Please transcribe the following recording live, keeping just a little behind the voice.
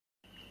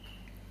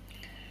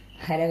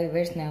Hello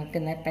viewers, നമുക്ക്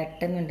ഇന്ന്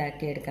പെട്ടെന്ന്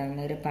ഉണ്ടാക്കിയെടുക്കാവുന്ന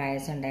ഒരു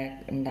പായസം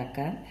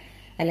ഉണ്ടാക്കാം.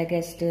 അല്ല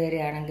ഗസ്റ്റ്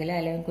വരികയാണെങ്കിൽ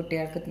അല്ലെങ്കിൽ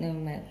കുട്ടികൾക്ക്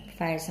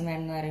പായസം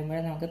വേണമെന്ന് പറയുമ്പോൾ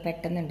നമുക്ക്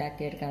പെട്ടെന്ന്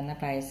ഉണ്ടാക്കിയെടുക്കാവുന്ന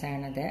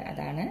പായസമാണത്.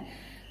 അതാണ്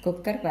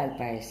കുക്കർ പാൽ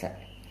പായസം.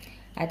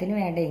 അതിന്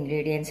വേണ്ട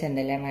ഇൻഗ്രീഡിയൻസ്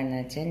എന്തെല്ലാം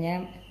വേണമെന്ന് വെച്ചാൽ,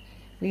 ഞാൻ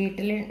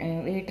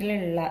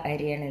വീട്ടിലുള്ള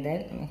അരിയാണിത്,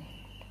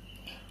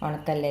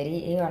 ഉണക്കല്ലരി.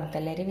 ഈ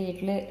ഉണക്കല്ലരി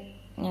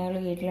ഞങ്ങൾ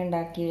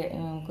വീട്ടിലുണ്ടാക്കി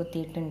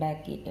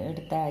കുത്തിയിട്ടുണ്ടാക്കി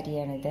എടുത്ത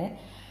അരിയാണിത്.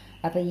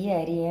 അപ്പോൾ ഈ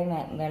അരിയെ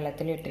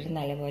വെള്ളത്തിലിട്ടിട്ട്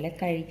നല്ലപോലെ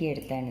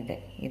കഴുകിയെടുത്താണിത്.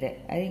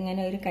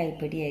 അതിങ്ങനെ ഒരു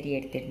കൈപ്പിടി അരി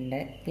എടുത്തിട്ടുണ്ട്.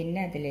 പിന്നെ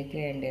അതിലേക്ക്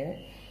വേണ്ടത്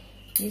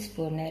ഈ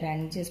സ്പൂണിന് ഒരു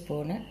 5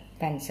 സ്പൂണ്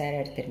പഞ്ചസാര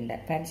എടുത്തിട്ടുണ്ട്.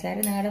 പഞ്ചസാര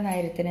നിങ്ങളുടെ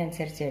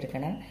മധുരത്തിനനുസരിച്ച്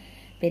എടുക്കണം.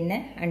 പിന്നെ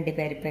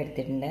അണ്ടിപ്പരിപ്പ്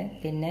എടുത്തിട്ടുണ്ട്.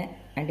 പിന്നെ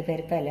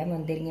അണ്ടിപ്പരിപ്പല്ല,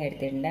 മുന്തിരിങ്ങ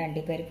എടുത്തിട്ടുണ്ട്.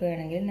 അണ്ടിപ്പരിപ്പ്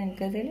വേണമെങ്കിൽ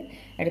നിങ്ങൾക്കതിൽ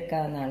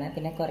എടുക്കാവുന്നതാണ്.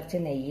 പിന്നെ കുറച്ച്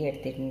നെയ്യ്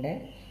എടുത്തിട്ടുണ്ട്.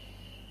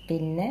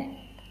 പിന്നെ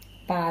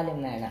പാലും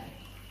വേണം.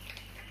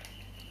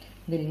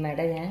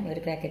 വിൽമയുടെ ഞാൻ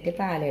ഒരു പാക്കറ്റ്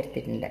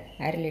പാലെടുത്തിട്ടുണ്ട്,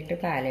 1/2 ലിറ്റർ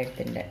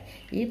പാലെടുത്തിട്ടുണ്ട്.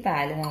 ഈ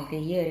പാല് നമുക്ക്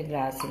ഈ ഒരു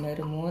ഗ്ലാസ്സിന്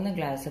ഒരു 3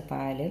 ഗ്ലാസ്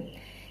പാലും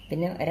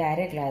പിന്നെ ഒരു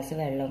 1/2 ഗ്ലാസ്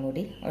വെള്ളം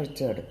കൂടി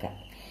ഒഴിച്ചു കൊടുക്കാം.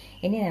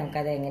 ഇനി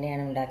നമുക്കത്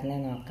എങ്ങനെയാണ്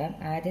ഉണ്ടാക്കുന്നത് നോക്കാം.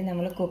 ആദ്യം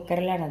നമ്മൾ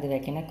കുക്കറിലാണ് അത്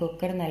വെക്കുന്നത്.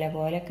 കുക്കർ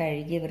നല്ലപോലെ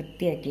കഴുകി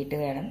വൃത്തിയാക്കിയിട്ട്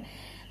വേണം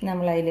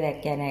നമ്മളതിൽ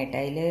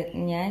വെക്കാനായിട്ട്.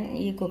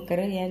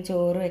 ഞാൻ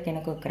ചോറ്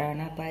വെക്കുന്ന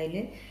കുക്കറാണ്. അപ്പോൾ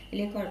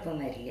അതിൽ കുഴപ്പം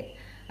വരില്ല.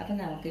 അപ്പം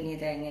നമുക്കിനി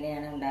ഇത്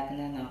എങ്ങനെയാണ്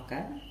ഉണ്ടാക്കുന്നത്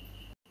നോക്കാം.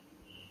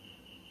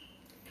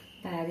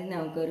 ആദ്യം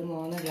നമുക്കൊരു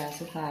 3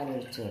 ഗ്ലാസ് പാൽ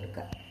ഒഴിച്ചു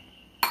കൊടുക്കാം.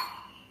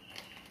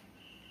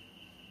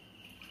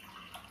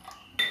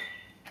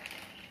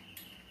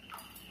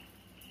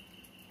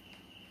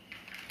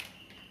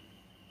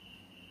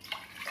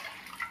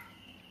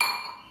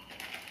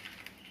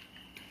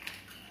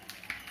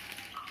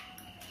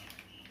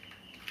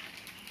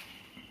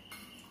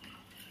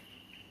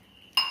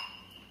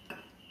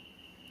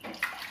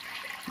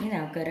 ഇനി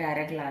നമുക്കൊരു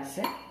 1/2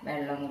 ഗ്ലാസ്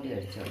വെള്ളം കൂടി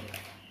ഒഴിച്ചു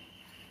കൊടുക്കാം.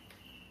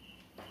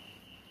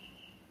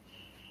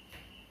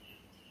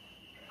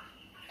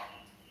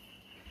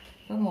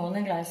 അപ്പോൾ 3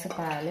 ഗ്ലാസ്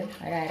പാലും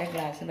ഒരു 1/2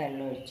 ഗ്ലാസ്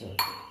വെള്ളം ഒഴിച്ചു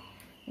കൊടുക്കും.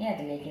 ഇനി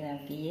അതിലേക്ക്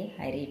നമുക്ക് ഈ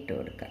അരി ഇട്ട്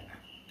കൊടുക്കാം.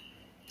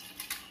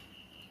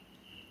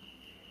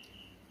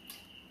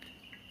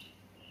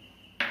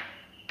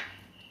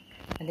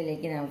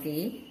 അതിലേക്ക് നമുക്ക്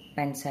ഈ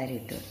പഞ്ചസാര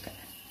ഇട്ട് കൊടുക്കാം.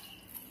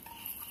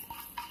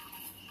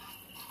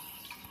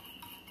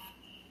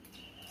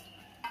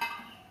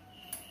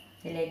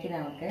 ഇതിലേക്ക്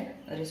നമുക്ക്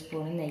ഒരു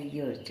സ്പൂൺ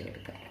നെയ്യ് ഒഴിച്ചു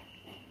കൊടുക്കാം.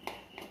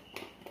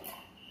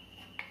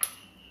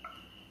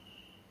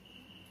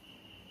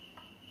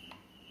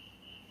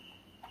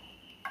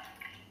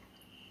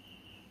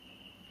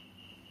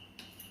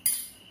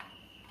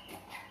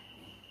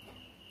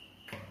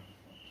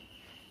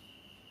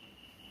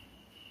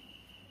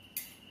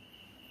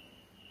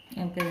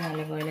 നമുക്ക്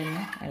നല്ലപോലെ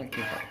ഒന്ന് ഇളക്കി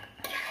കൊടുക്കാം.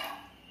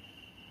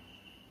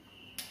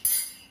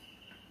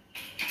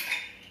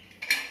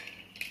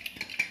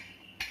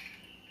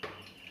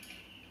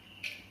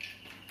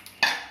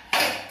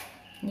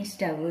 ഇനി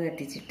സ്റ്റവ്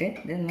കത്തിച്ചിട്ട്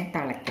ഇതൊന്ന്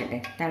തിളക്കട്ടെ.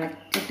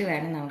 തിളച്ചിട്ട്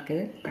വേണം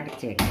നമുക്കിത്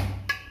അടച്ച് വയ്ക്കാം.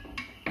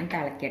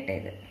 തിളക്കട്ടെ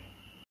ഇത്.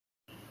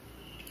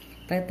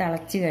 അപ്പോൾ ഇത്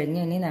തിളച്ച്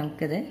കഴിഞ്ഞ് ഇനി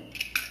നമുക്കിത്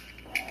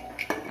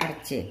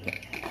അടച്ച് വയ്ക്കാം.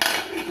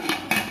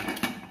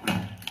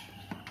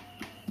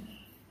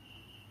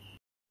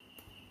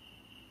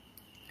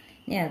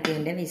 ഇനി നമുക്ക്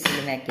ഇതിൻ്റെ വിസിൽ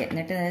വയ്ക്കാം.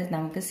 എന്നിട്ട്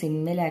നമുക്ക്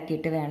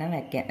സിമ്മിലാക്കിയിട്ട് വേണം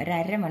വയ്ക്കാൻ. ഒരു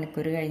 1/2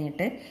 മണിക്കൂർ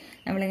കഴിഞ്ഞിട്ട്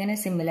നമ്മളിങ്ങനെ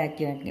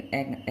സിമ്മിലാക്കി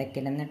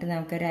വയ്ക്കണം. എന്നിട്ട്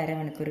നമുക്കൊരു 1/2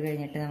 മണിക്കൂർ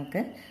കഴിഞ്ഞിട്ട്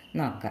നമുക്ക്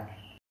നോക്കാം.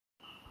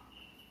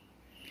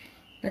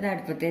 ഇപ്പോൾ ഇത്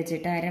അടുപ്പത്ത്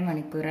വെച്ചിട്ട് 1/2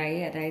 മണിക്കൂറായി,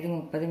 അതായത്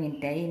 30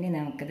 മിനിറ്റായി. ഇനി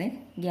നമുക്കിത്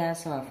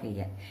ഗ്യാസ് ഓഫ്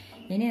ചെയ്യാം.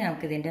 ഇനി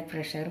നമുക്കിതിൻ്റെ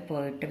പ്രഷർ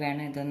പോയിട്ട്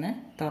വേണം ഇതൊന്ന്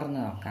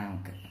തുറന്ന് നോക്കാം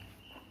നമുക്ക്.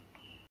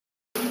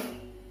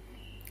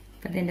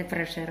 അപ്പോൾ ഇതിൻ്റെ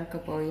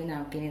പ്രഷറൊക്കെ പോയി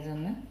നമുക്കിനി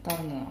ഇതൊന്ന്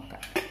തുറന്ന്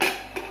നോക്കാം.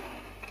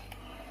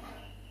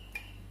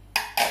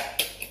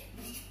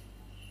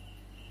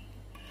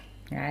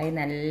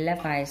 നല്ല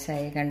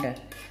പായസമായി കണ്ട്,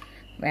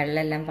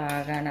 വെള്ളമെല്ലാം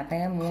പാകമാണ്. അപ്പോൾ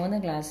ഞാൻ 3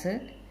 ഗ്ലാസ്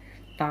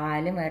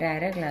പാലും ഒരു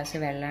 1/2 ഗ്ലാസ്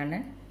വെള്ളമാണ്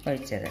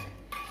ഒഴിച്ചത്.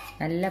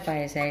 നല്ല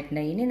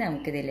പായസമായിട്ടുണ്ട്. ഇനി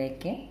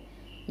നമുക്കിതിലേക്ക്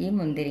ഈ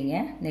മുന്തിരിങ്ങ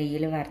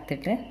നെയ്യിൽ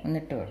വറുത്തിട്ട്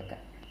ഒന്നിട്ട്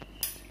കൊടുക്കാം.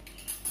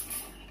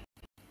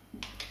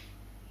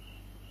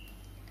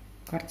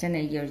 കുറച്ച്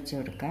നെയ്യ് ഒഴിച്ച്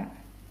കൊടുക്കാം.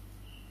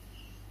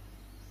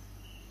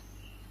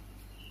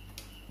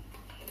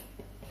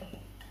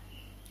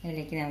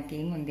 ഇതിലേക്ക് നമുക്ക്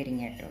ഈ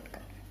മുന്തിരിങ്ങ ഇട്ട്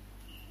കൊടുക്കാം.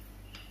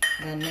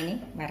 ഇതൊന്നിനി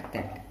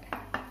വറുത്തെടുക്കാം.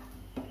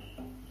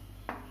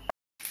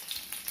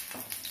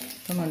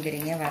 ഇപ്പോൾ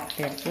മുന്തിരിങ്ങ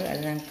വറുത്തെടുത്തു.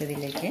 അത്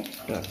നമുക്കിതിലേക്ക്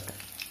ഇട്ട് കൊടുക്കാം.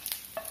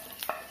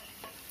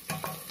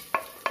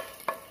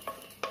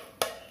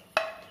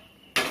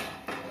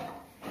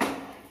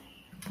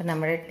 അപ്പോൾ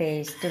നമ്മുടെ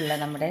ടേസ്റ്റുള്ള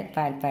നമ്മുടെ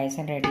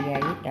പാൽപ്പായസം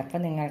റെഡിയായി. അപ്പോൾ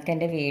നിങ്ങൾക്ക്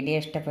എൻ്റെ വീഡിയോ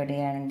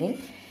ഇഷ്ടപ്പെടുകയാണെങ്കിൽ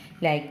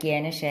ലൈക്ക്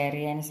ചെയ്യാനും ഷെയർ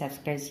ചെയ്യാനും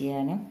സബ്സ്ക്രൈബ്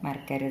ചെയ്യാനും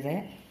മറക്കരുത്.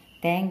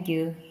 Thank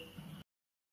you.